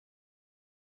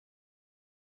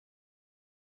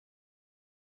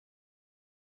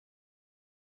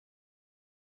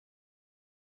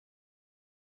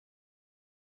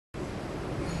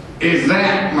Is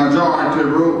that majority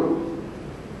rule?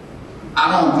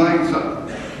 I don't think so.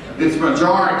 It's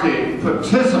majority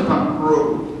participant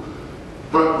rule,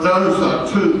 but those are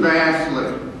two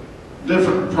vastly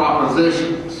different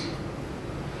propositions.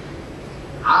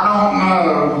 I don't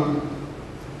know.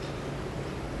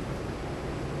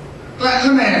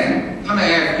 Let me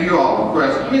ask you all a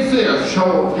question. Let me see a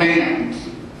show of hands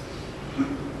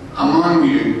among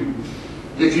you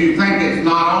if you think it's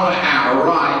not only our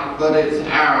right, but it's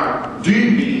our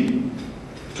duty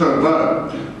to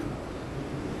vote.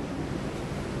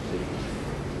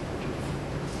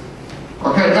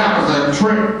 Okay, that was a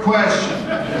trick question.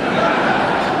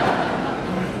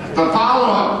 The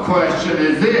follow-up question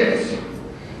is this.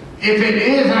 If it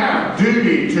is our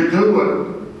duty to do it,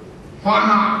 why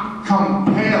not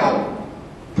compel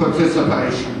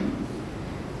participation?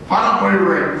 Why don't we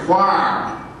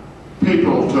require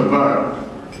people to vote?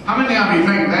 How many of you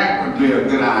think that would be a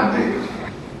good idea?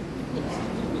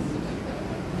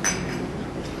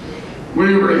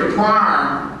 We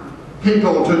require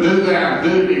people to do their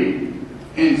duty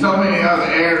in so many other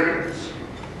areas,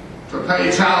 to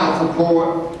pay child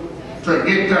support, to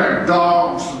get their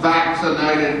dogs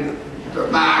vaccinated, to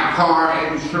buy car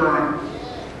insurance.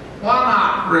 Why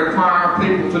not require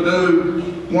people to do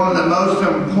one of the most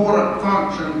important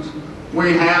functions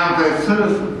we have as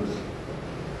citizens?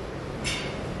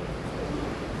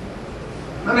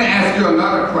 Let me ask you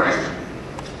another question.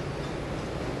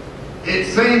 It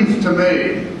seems to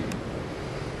me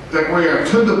that we are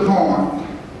to the point,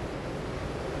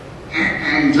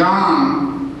 and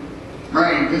John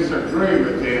may disagree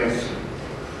with this,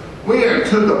 we are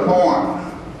to the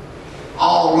point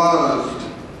almost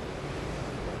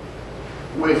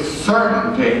with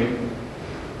certainty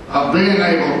of being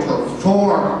able to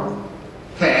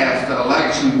forecast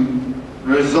election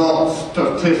results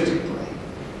statistically.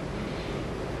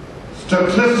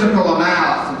 Statistical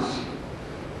analysis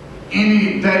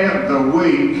any day of the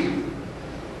week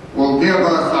will give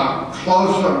us a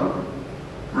closer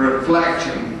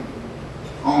reflection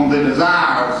on the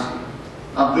desires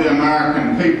of the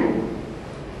American people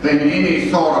than any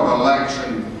sort of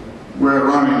election we're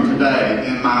running today,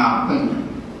 in my opinion.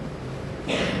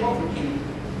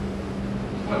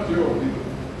 What's your view?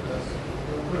 That's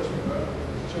no question about it.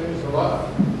 It's changed a lot.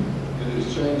 It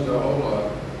has changed a whole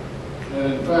lot.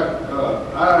 And in fact,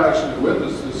 I actually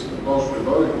witnessed this compulsory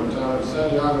voting one time in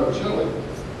Santiago, Chile.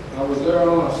 I was there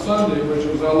on a Sunday, which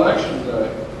was election day,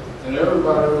 and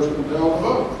everybody was compelled to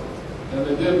vote. And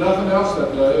they did nothing else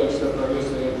that day, except I guess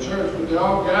they had church, but they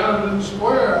all gathered in the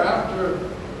square after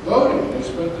voting. They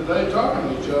spent the day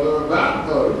talking to each other about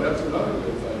voting. That's another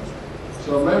good thing.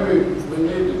 So maybe we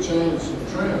need to change some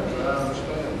trends. I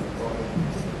understand.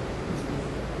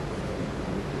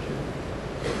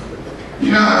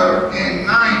 You know,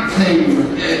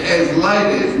 as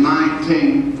late as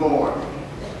 1940,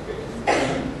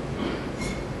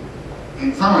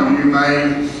 and some of you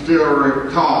may still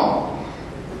recall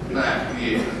that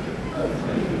year.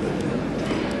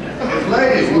 As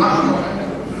late as no, I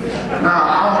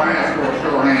won't ask for a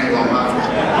show of hands on that.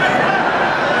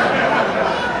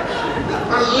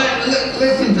 But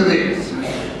listen to this.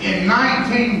 In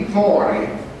 1940,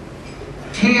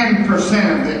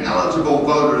 10% of the eligible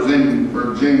voters in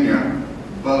Virginia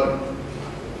voted.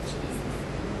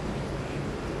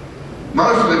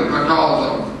 Mostly because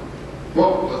of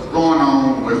what was going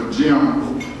on with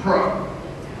Jim Crow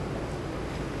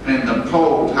and the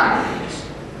poll tax.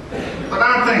 But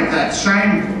I think that's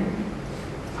shameful.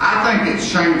 I think it's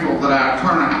shameful that our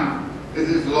turnout is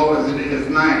as low as it is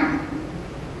now.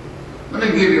 Let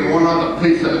me give you one other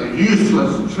piece of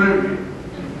useless trivia.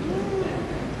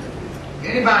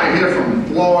 Anybody here from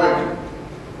Floyd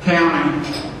County?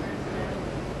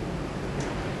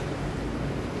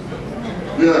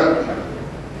 Good.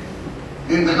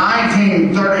 In the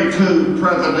 1932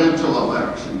 presidential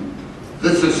election,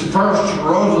 this is first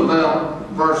Roosevelt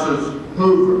versus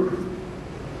Hoover.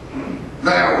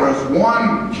 There was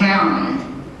one county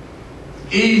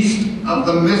east of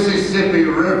the Mississippi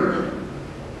River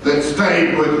that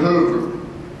stayed with Hoover.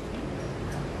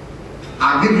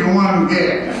 I'll give you one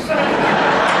guess.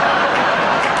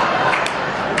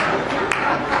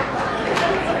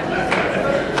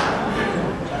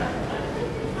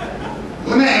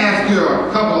 Let me ask you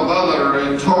a couple of other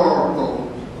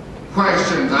rhetorical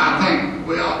questions I think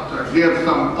we ought to give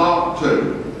some thought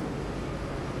to.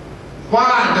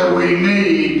 Why do we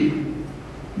need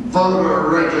voter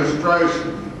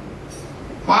registration?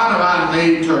 Why do I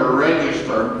need to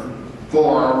register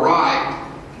for a right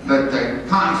that the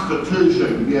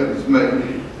Constitution gives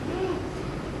me?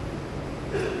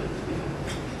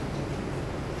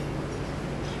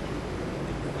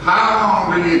 How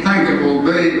do you think it will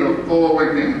be before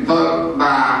we can vote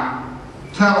by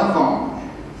telephone?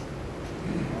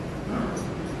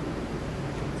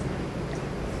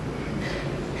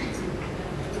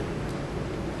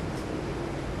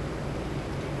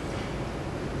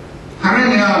 How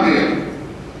many of you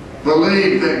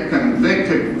believe that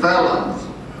convicted felons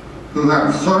who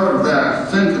have served their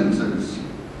sentences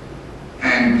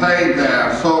and paid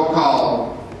their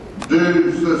so-called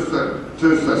dues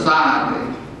to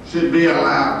society should be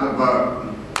allowed to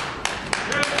vote?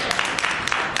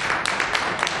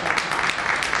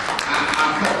 I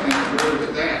certainly agree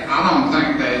with that. I don't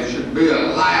think they should be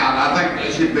allowed. I think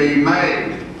they should be made.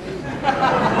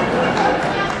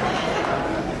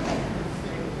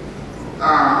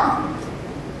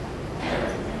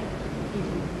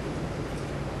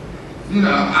 You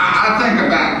know, I think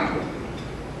about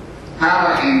how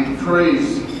to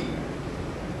increase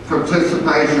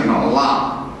participation a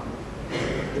lot.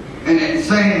 And it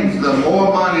seems the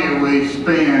more money we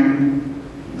spend,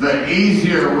 the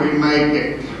easier we make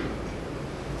it,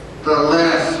 the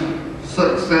less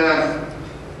success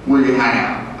we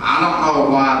have. I don't know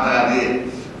why that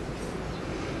is.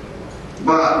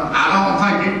 But I don't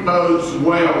think it bodes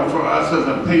well for us as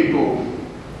a people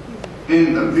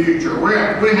in the future.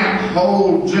 We have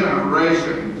whole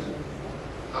generations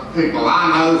of people. I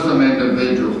know some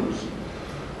individuals,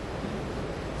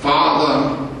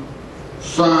 father,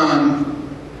 son,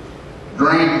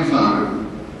 grandson,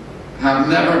 have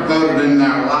never voted in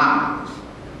their lives.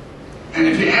 And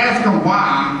if you ask them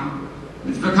why,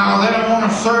 it's because they don't want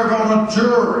to serve on a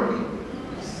jury.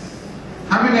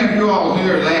 How many of you all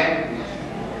hear that?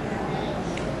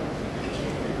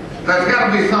 There's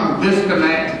got to be some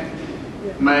disconnect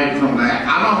made from that.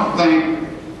 I don't think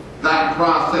that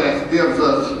process gives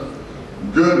us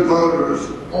good voters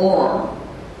or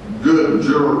good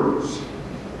jurors.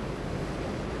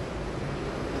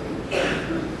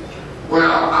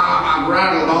 Well, I've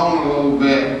rattled on a little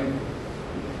bit,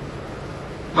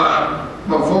 but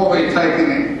before we take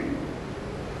any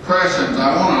questions,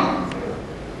 I want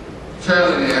to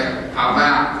tell you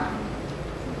about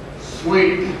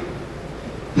sweet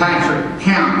Patrick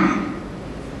County.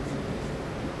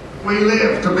 We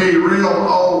live to be real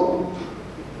old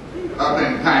up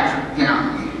in Patrick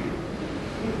County.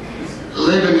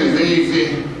 Living is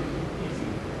easy.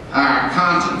 Our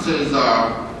consciences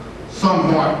are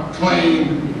somewhat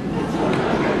clean.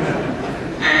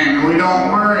 And we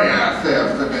don't worry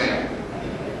ourselves to death.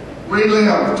 We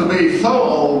live to be so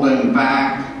old, in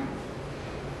fact,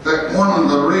 that one of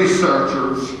the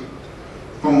researchers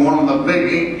from one of the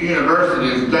big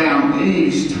universities down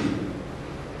east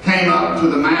came up to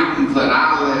the mountains that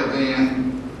I live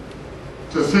in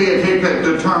to see if he could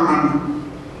determine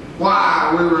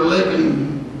why we were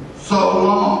living so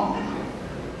long.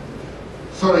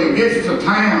 So he gets to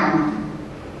town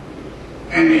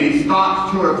and he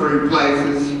stops 2 or 3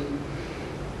 places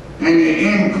and he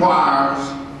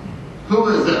inquires who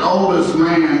is the oldest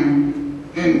man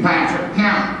in Patrick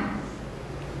County.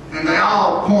 And they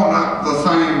all point up the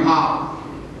same hollow.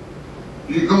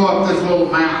 You go up this little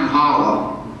mountain hollow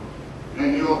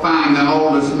and you'll find the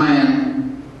oldest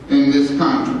man in this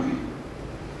country.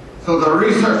 So the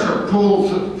researcher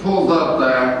pulls up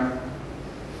there,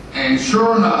 and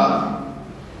sure enough,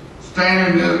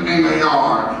 standing in the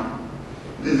yard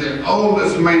is the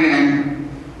oldest man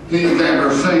he's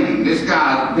ever seen. This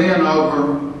guy's bent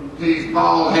over, he's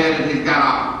bald-headed, he's got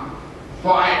a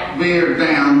white beard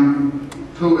down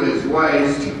to his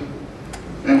waist,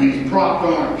 and he's propped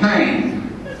on a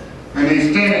cane, and he's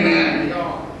standing there in the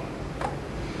yard.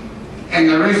 And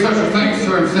the researcher thinks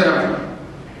to himself,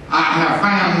 I have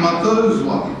found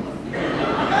Methuselah.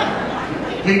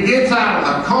 He gets out of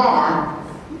the car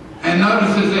and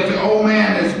notices that the old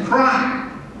man is crying.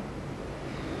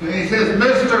 And he says,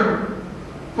 Mister,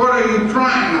 what are you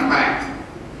crying about?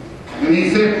 And he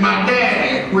said, my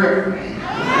daddy whipped me.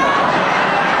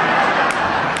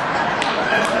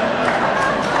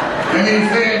 And he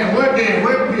said, what did he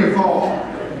whip you for?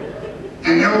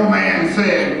 And the old man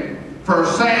said, for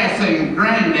sassing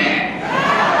Granddad.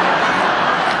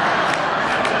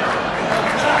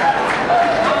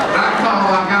 That's all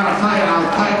I gotta say.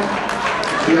 I'll take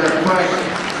your question.